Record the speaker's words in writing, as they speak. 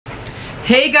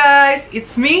Hey guys!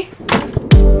 It's me!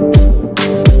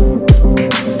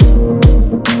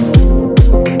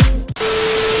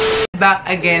 Back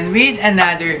again with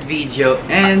another video,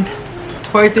 and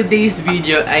for today's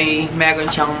video ay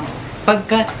meron siyang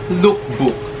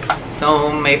pagka-lookbook. So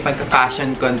may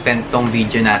pagka-fashion content tong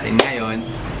video natin ngayon.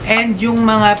 And yung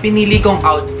mga pinili kong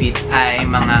outfit ay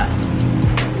mga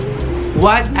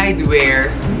what I'd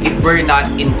wear if we're not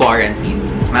in quarantine.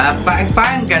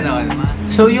 Parang ganon.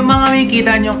 So yung mga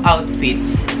makikita nyong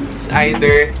outfits,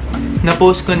 either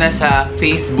na-post ko na sa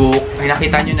Facebook, or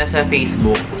nakita nyo na sa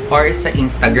Facebook, or sa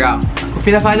Instagram. Kung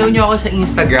pina-follow nyo ako sa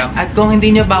Instagram, at kung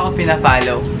hindi nyo ba ako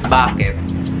pina-follow, bakit?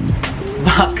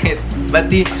 Bakit? Ba't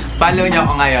di follow nyo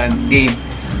ako ngayon? Game.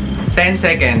 10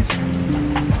 seconds.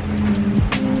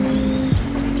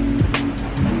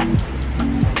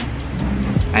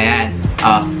 Ayan.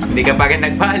 Oh, hindi ka pa rin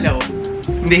nag-follow.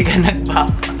 Hindi ka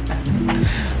nag-back.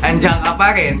 Andiyan ka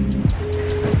pa rin.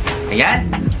 Ayan.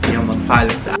 Yung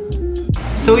mag-follow sa akin.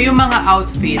 So, yung mga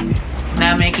outfit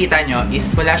na makikita nyo is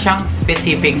wala siyang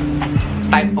specific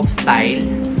type of style.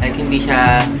 Like, hindi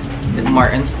siya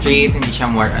more on street, hindi siya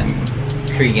more on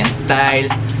Korean style.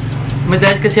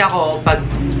 Madalas kasi ako, pag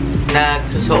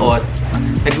nagsusuot,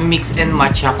 nag-mix and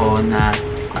match ako na,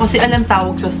 kasi alam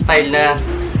tawag sa style na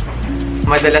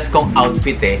madalas kong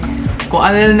outfit eh. Kung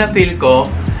ano na na-feel ko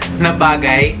na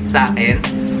bagay sa akin,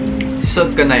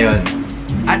 suot ko na yon.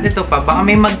 At ito pa, baka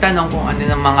may magtanong kung ano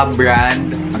ng mga brand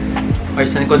or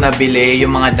saan ko nabili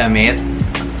yung mga damit.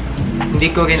 Hindi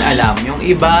ko rin alam. Yung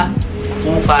iba,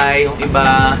 ukay. Yung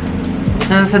iba,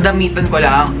 basta sa damitan ko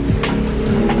lang.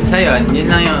 Basta yun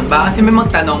lang yun. Baka kasi may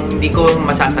magtanong, hindi ko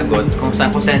masasagot kung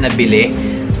saan ko sila nabili.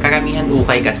 Karamihan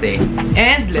ukay kasi.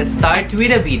 And let's start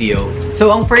with the video.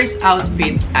 So, ang first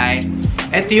outfit ay,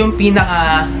 ito yung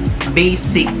pinaka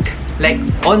basic, like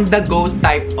on-the-go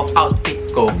type of outfit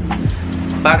ko.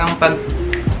 Parang pag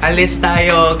alis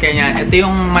tayo, ganyan. Ito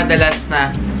yung madalas na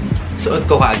suot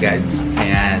ko kaagad.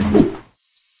 Ayan.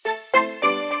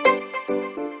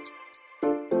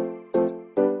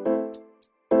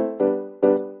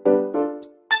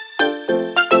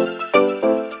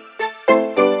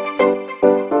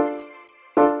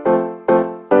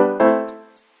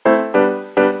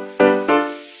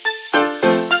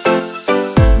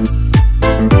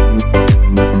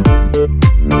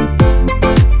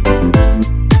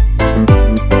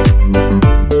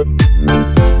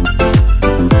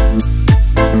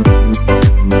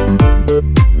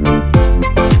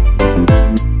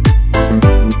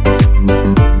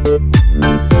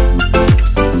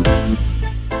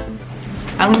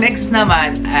 Ang next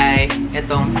naman ay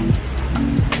itong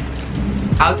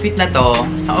outfit na to.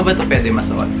 Saan ba ito pwede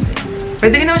masuot?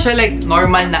 Pwede ka naman siya like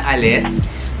normal na alis.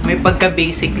 May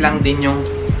pagka-basic lang din yung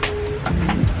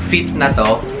fit na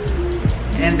to.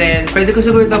 And then, pwede ko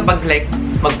siguro ito pag like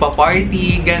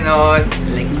magpa-party, ganon.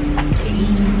 Like,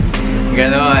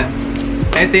 ganon.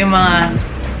 Ito yung mga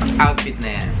outfit na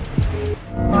yan.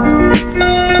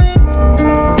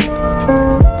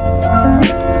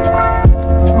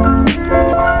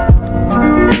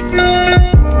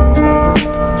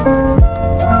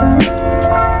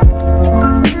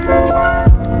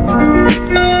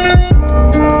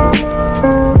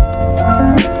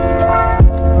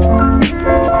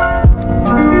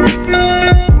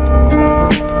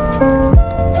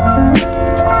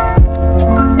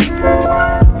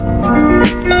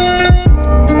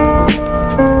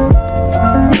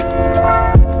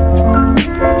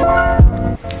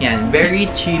 Very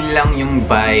chill lang yung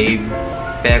vibe,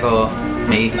 pero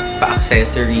may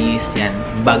pa-accessories, yan.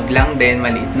 Bag lang din,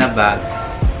 maliit na bag.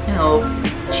 You know,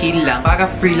 chill lang, para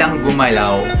free lang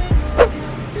gumalaw.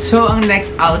 So, ang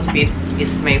next outfit is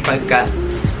may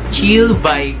pagka-chill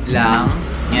vibe lang.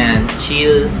 Yan,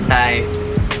 chill type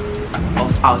of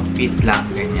outfit lang,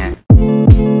 ganyan.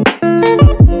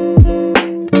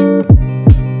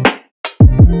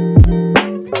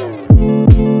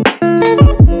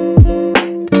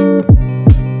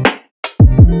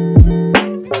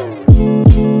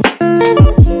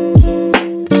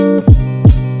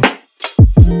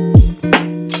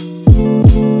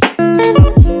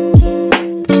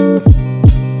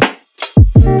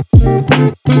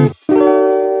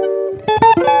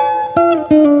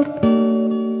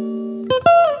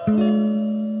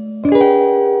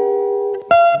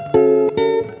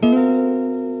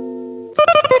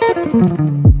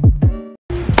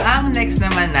 Ang next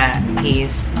naman na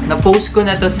is, na-post ko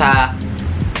na to sa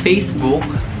Facebook,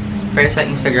 pero sa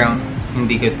Instagram,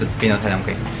 hindi ko ito pinasalam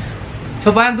kayo.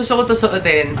 So, parang gusto ko to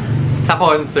suotin sa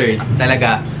concert,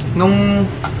 talaga. Nung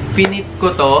finit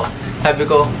ko to, sabi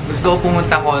ko, gusto ko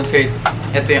pumunta concert,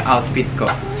 ito yung outfit ko.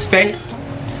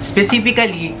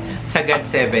 Specifically, sa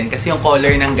GOT7 kasi yung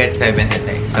color ng GOT7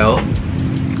 ito eh. So,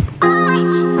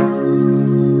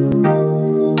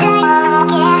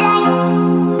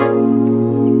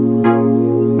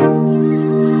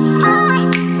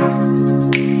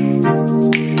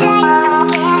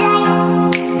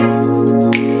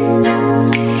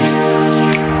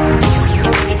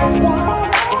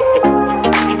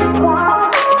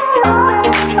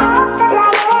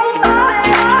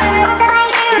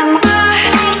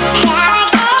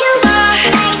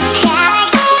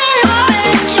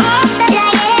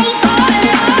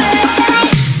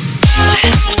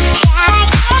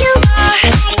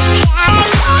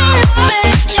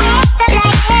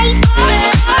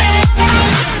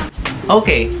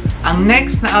 okay, ang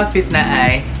next na outfit na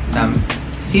ay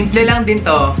simple lang din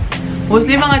to.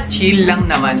 Mostly mga chill lang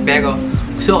naman, pero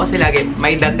gusto ko kasi lagi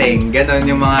may dating. Ganon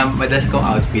yung mga madalas kong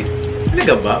outfit.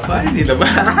 Talaga ba? Parang hindi na ba?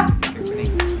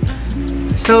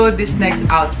 So, this next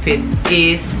outfit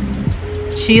is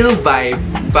chill vibe.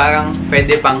 Parang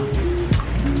pwede pang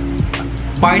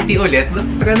party ulit.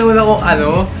 Pero wala akong ano.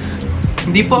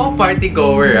 Hindi po ako party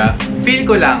goer ah. Feel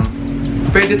ko lang.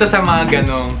 Pwede to sa mga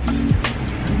ganong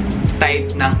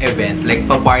type ng event, like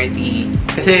pa-party.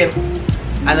 Kasi,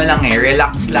 ano lang eh,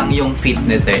 relax lang yung fit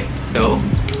nito eh. So,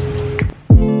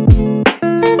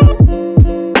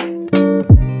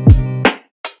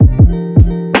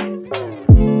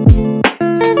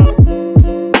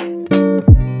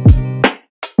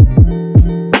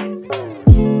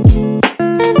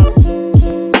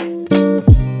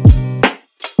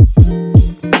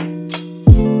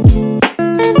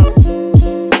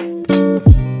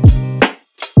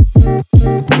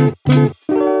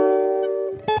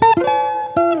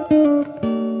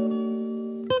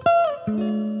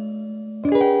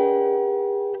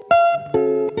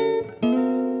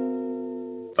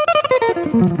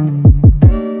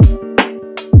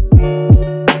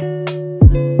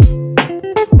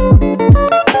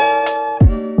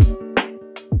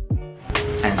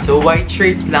 so white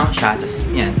shirt lang siya. Tapos,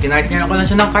 yan, tinartner ko lang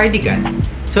siya ng cardigan.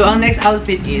 So, ang next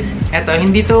outfit is, eto,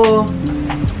 hindi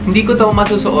ko to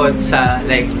masusuot sa,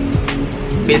 like,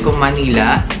 feel ko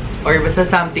Manila, or basta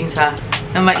something sa,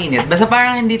 na mainit. Basta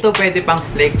parang hindi to pwede pang,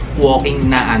 like,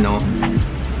 walking na, ano,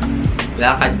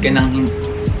 lakad ka ng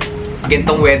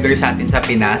gantong weather sa atin sa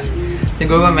Pinas.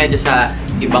 Siguro medyo sa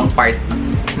ibang part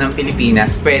ng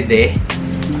Pilipinas, pwede.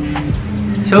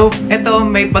 So, eto,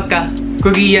 may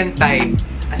pagka-Korean type.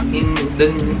 As in,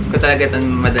 dun ko talaga ito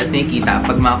madalas nakikita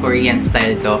pag mga Korean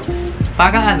style to.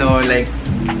 Parang ano, like,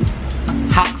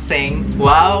 hakseng.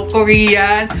 Wow,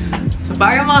 Korean! So,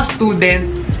 parang mga student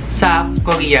sa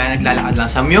Korea, naglalakad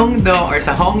lang sa Myeongdong or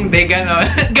sa Hongdae,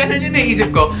 gano'n. Gano'n yung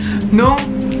naisip ko. Nung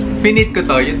pinit ko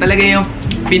to, yun talaga yung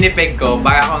pinipeg ko.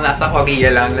 Para akong nasa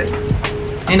Korea lang. Like,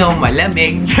 you know,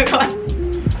 malamig.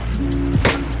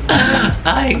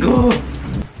 Ay, go!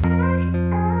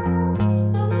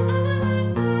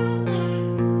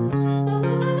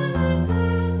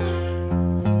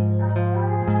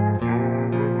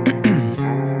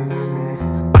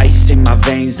 In my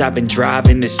veins, I've been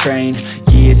driving this train.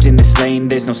 Years in this lane,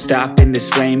 there's no stopping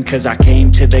this flame. Cause I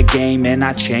came to the game and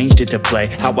I changed it to play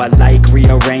how I like,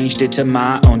 rearranged it to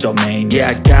my own domain.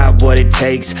 Yeah, I got what it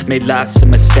takes, made lots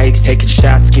of mistakes, taking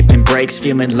shots, skipping breaks,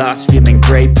 feeling lost, feeling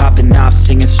great, popping off,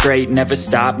 singing straight, never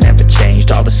stopped, never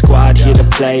changed. All the squad here to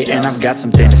play and I've got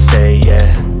something to say, yeah.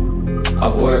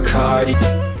 I work hard.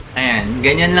 Ayan,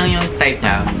 ganyan lang yung type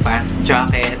niya.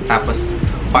 Jacket, tapos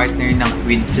partner ng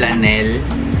with flannel.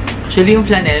 Actually, yung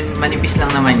flannel, manipis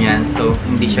lang naman yan. So,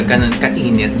 hindi siya ganun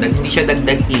kainit. Hindi siya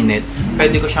dagdag init.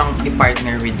 Pwede ko siyang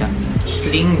i-partner with a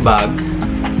sling bag.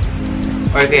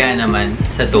 Or kaya naman,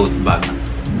 sa tote bag.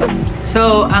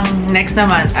 So, ang next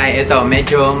naman ay ito.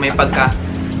 Medyo may pagka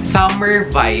summer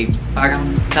vibe. Parang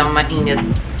sa mainit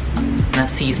na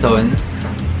season.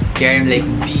 Kaya yung like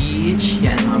beach.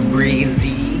 Yan, mga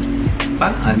breezy.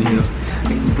 Parang ano yun?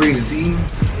 Like breezy.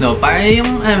 No, parang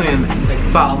yung, like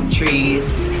palm trees.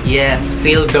 Yes,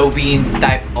 feel the wind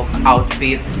type of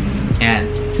outfit. Yan.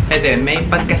 Ito yun, may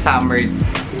pagka-summer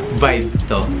vibe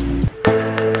to.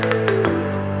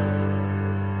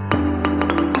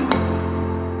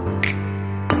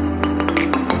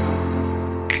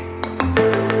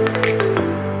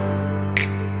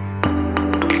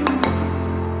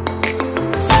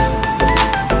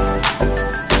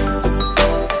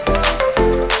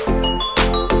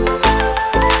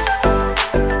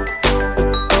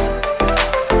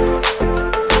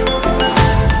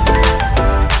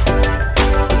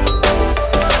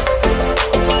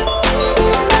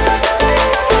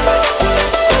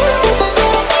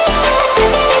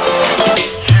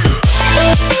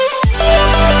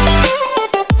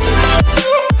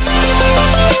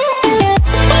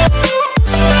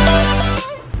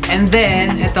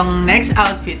 itong next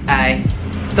outfit ay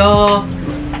to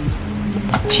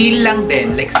chill lang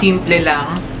din. Like, simple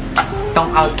lang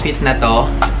tong outfit na to.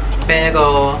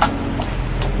 Pero,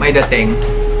 may dating.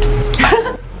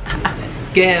 Let's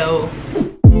go!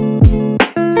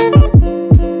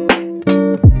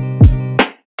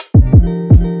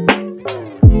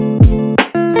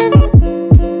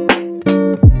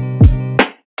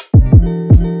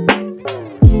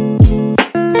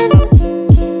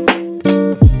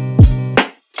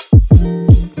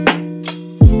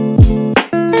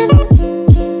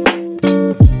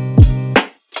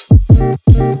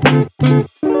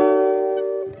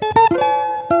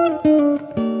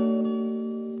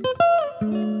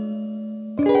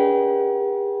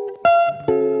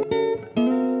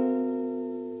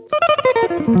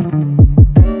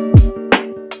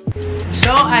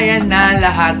 So, ayan na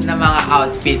lahat ng mga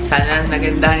outfits. Sana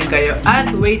nagandahan kayo. At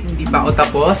wait, hindi pa ako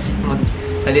tapos.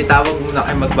 Talitawag muna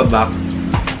kayo magbaback.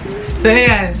 So,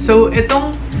 ayan. So,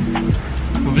 itong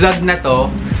vlog na to,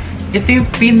 ito yung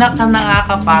pinaka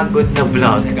nakakapagod na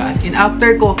vlog. As in,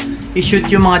 after ko i-shoot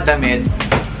yung mga damit,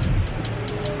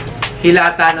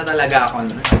 hilata na talaga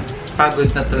ako. Pagod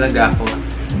na talaga ako.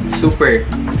 Super.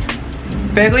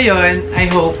 Pero yun, I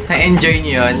hope na-enjoy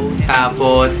nyo yun.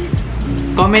 Tapos,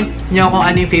 comment nyo kung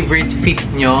ano yung favorite fit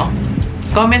nyo.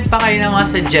 Comment pa kayo ng mga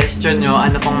suggestion nyo.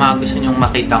 Ano pang mga gusto nyong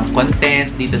makitang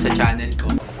content dito sa channel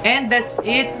ko. And that's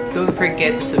it. Don't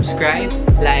forget to subscribe,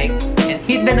 like, and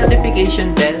hit the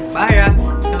notification bell para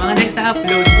sa mga next na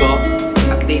upload ko,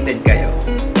 updated kayo.